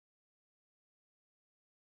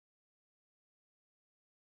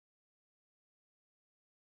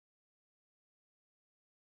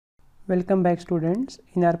Welcome back, students.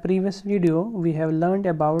 In our previous video we have learned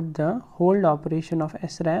about the hold operation of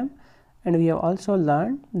SRAM and we have also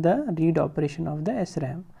learned the read operation of the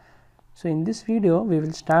SRAM. So in this video we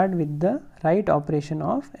will start with the write operation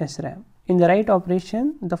of SRAM. In the write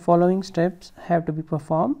operation the following steps have to be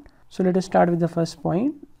performed. So let us start with the first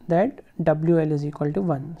point, that WL is equal to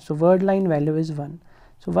 1. So word line value is 1.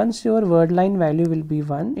 So once your word line value will be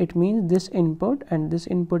 1, it means this input and this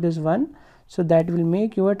input is 1. So that will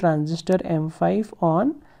make your transistor M5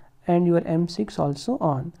 on and your M6 also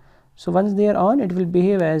on. So once they are on, it will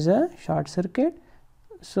behave as a short circuit.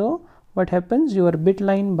 So what happens, your bit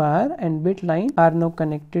line bar and bit line are now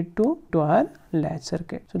connected to our latch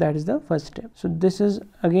circuit. So that is the first step. So this is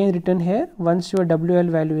again written here. Once your WL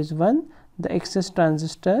value is 1, the excess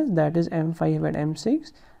transistors, that is M5 and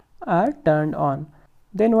M6, are turned on.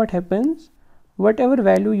 Then what happens, whatever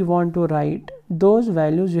value you want to write, those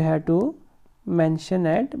values you have to mention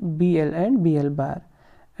at BL and BL bar.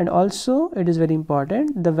 And also it is very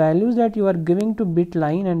important, the values that you are giving to bit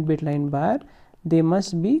line and bit line bar, they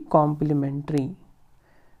must be complementary.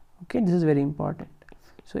 Okay, this is very important.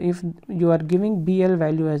 So if you are giving BL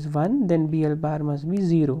value as 1, then BL bar must be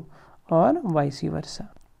 0 or vice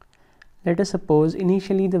versa. Let us suppose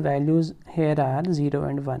initially the values here are 0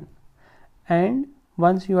 and 1, and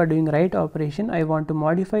once you are doing write operation, I want to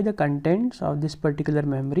modify the contents of this particular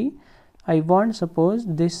memory. I want, suppose,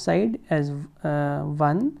 this side as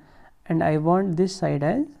 1 and I want this side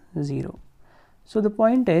as 0. So the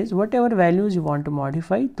point is, whatever values you want to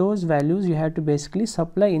modify, those values you have to basically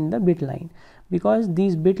supply in the bit line, because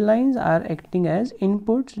these bit lines are acting as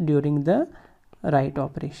inputs during the write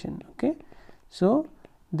operation. Okay, so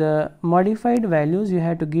the modified values you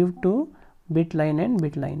have to give to bit line and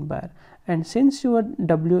bit line bar. And since your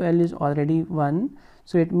WL is already 1,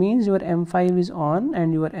 so it means your M5 is on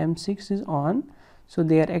and your M6 is on, so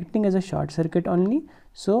they are acting as a short circuit only.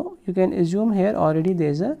 So you can assume here already there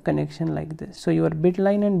is a connection like this. So your bit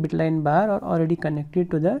line and bit line bar are already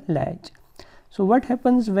connected to the latch. So what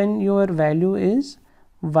happens when your value is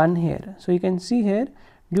 1 here? So you can see here,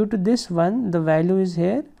 due to this 1, the value is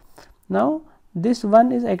here. Now this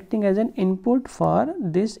 1 is acting as an input for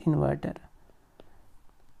this inverter.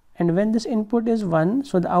 And when this input is 1,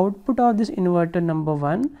 so the output of this inverter number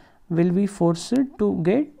 1 will be forced to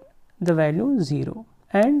get the value 0.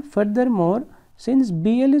 And furthermore, since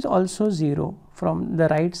BL is also 0 from the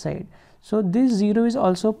right side, so this 0 is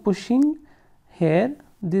also pushing here,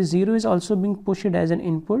 this 0 is also being pushed as an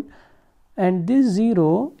input, and this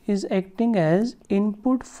 0 is acting as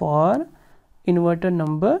input for inverter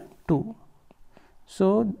number 2.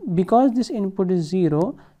 So because this input is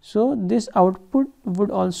 0, so this output would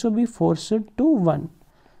also be forced to 1.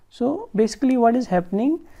 So basically what is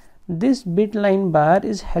happening, this bit line bar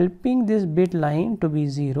is helping this bit line to be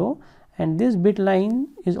 0, and this bit line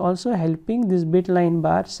is also helping this bit line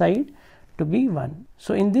bar side to be 1.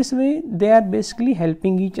 So in this way they are basically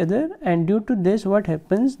helping each other, and due to this what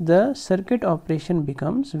happens, the circuit operation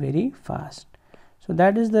becomes very fast. So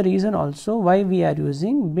that is the reason also why we are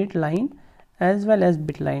using bit line as well as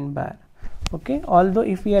bit line bar. Okay, although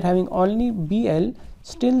if we are having only BL,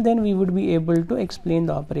 still then we would be able to explain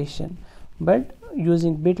the operation, but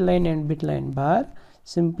using bit line and bit line bar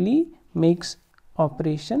simply makes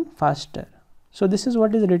operation faster. So this is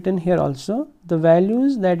what is written here also. The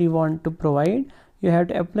values that you want to provide, you have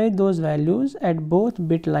to apply those values at both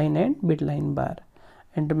bit line and bit line bar,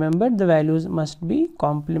 and remember the values must be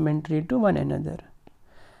complementary to one another.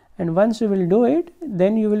 And once you will do it,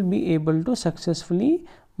 then you will be able to successfully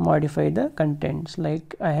modify the contents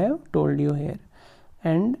like I have told you here,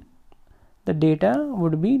 and the data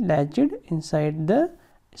would be latched inside the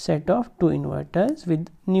set of 2 inverters with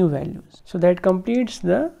new values. So that completes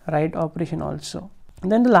the write operation also.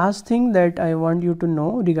 And then the last thing that I want you to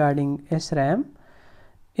know regarding SRAM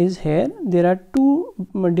is here there are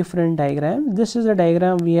 2 different diagrams. This is a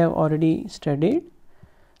diagram we have already studied.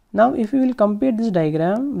 Now if we will compare this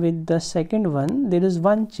diagram with the second one, there is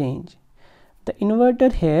one change. The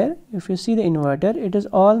inverter here, if you see the inverter, it is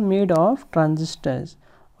all made of transistors,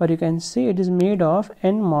 or you can say it is made of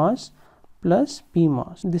NMOS plus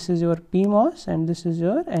PMOS. This is your PMOS and this is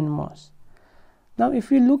your NMOS. Now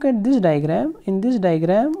if you look at this diagram, in this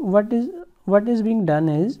diagram what is being done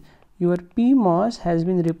is your PMOS has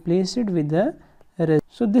been replaced with the resistor.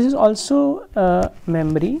 So this is also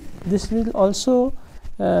memory. This will also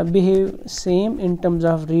behave same in terms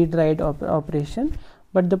of read write operation,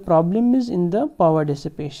 but the problem is in the power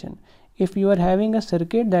dissipation. If you are having a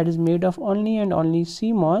circuit that is made of only and only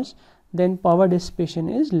CMOS, then power dissipation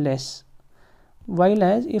is less, while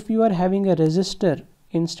as if you are having a resistor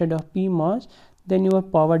instead of PMOS, then your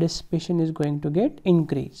power dissipation is going to get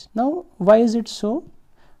increased. Now why is it so?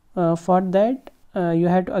 For that you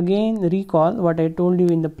have to again recall what I told you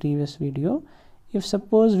in the previous video. If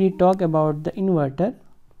suppose we talk about the inverter,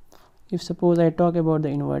 if suppose I talk about the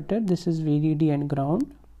inverter, this is VDD and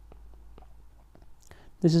ground,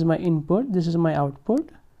 this is my input, this is my output.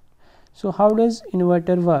 So how does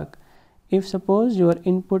inverter work? If suppose your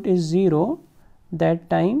input is 0, that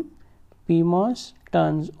time PMOS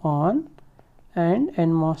turns on and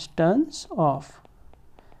NMOS turns off,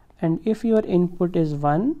 and if your input is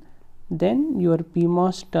 1, then your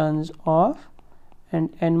PMOS turns off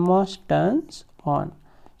and NMOS turns on.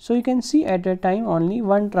 So you can see at a time only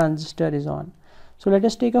one transistor is on. So let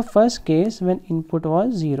us take a first case when input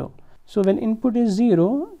was 0. So when input is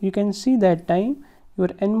 0, you can see that time your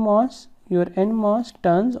NMOS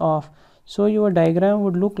turns off. So your diagram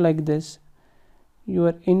would look like this.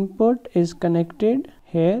 Your input is connected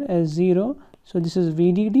here as 0. So this is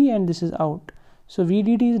VDD and this is out. So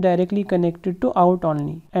VDD is directly connected to out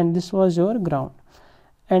only, and this was your ground.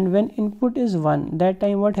 And when input is 1, that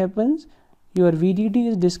time what happens? Your VDD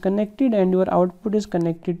is disconnected and your output is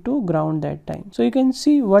connected to ground that time. So you can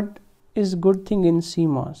see what is good thing in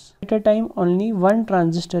CMOS. At a time only one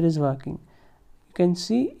transistor is working. You can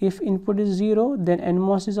see if input is 0, then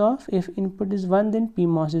NMOS is off. If input is 1, then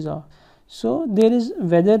PMOS is off. So there is,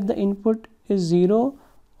 whether the input is 0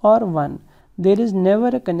 or 1, there is never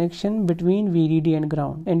a connection between VDD and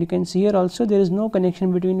ground. And you can see here also there is no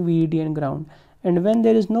connection between VDD and ground. And when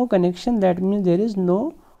there is no connection, that means there is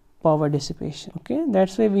no power dissipation. Okay,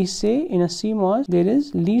 that's why we say in a CMOS there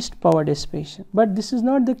is least power dissipation. But this is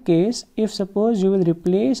not the case if suppose you will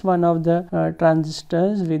replace one of the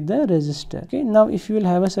transistors with the resistor. Okay, now if you will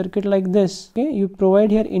have a circuit like this, okay, you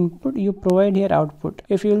provide here input, you provide here output.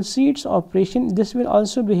 If you will see its operation, this will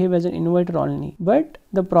also behave as an inverter only. But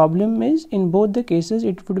the problem is in both the cases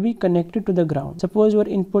it would be connected to the ground. Suppose your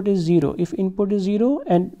input is 0. If input is 0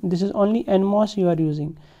 and this is only NMOS you are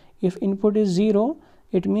using, if input is 0,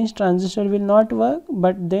 it means transistor will not work,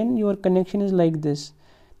 but then your connection is like this.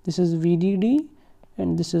 This is VDD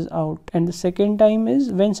and this is out. And the second time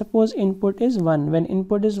is when suppose input is 1. When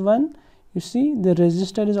input is 1, you see the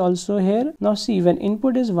resistor is also here. Now see, when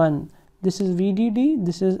input is 1, this is VDD,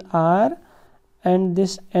 this is R, and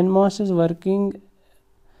this NMOS is working.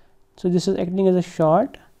 So this is acting as a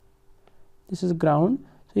short. This is ground.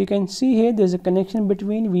 So you can see here there is a connection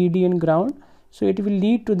between VD and ground. So it will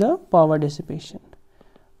lead to the power dissipation.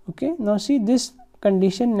 Okay, now see, this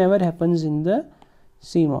condition never happens in the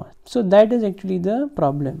CMOS. So that is actually the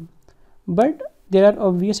problem. But there are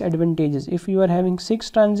obvious advantages. If you are having 6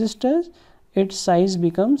 transistors, its size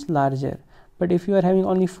becomes larger. But if you are having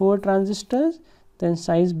only 4 transistors, then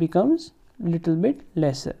size becomes little bit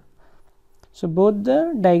lesser. So both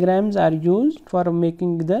the diagrams are used for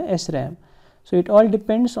making the SRAM. So it all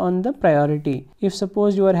depends on the priority. If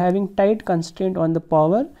suppose you are having tight constraint on the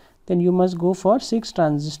power, then you must go for 6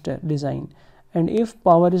 transistor design. And if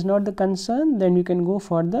power is not the concern, then you can go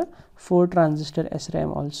for the 4 transistor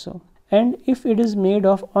SRAM also. And if it is made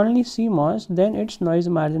of only CMOS, then its noise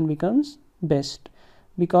margin becomes best,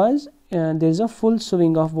 because there is a full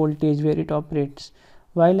swing of voltage where it operates.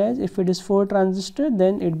 While as if it is 4 transistor,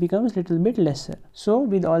 then it becomes little bit lesser. So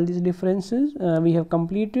with all these differences, we have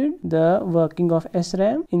completed the working of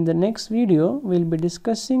SRAM. In the next video, we will be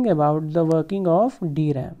discussing about the working of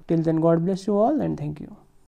DRAM. Till then, God bless you all and thank you.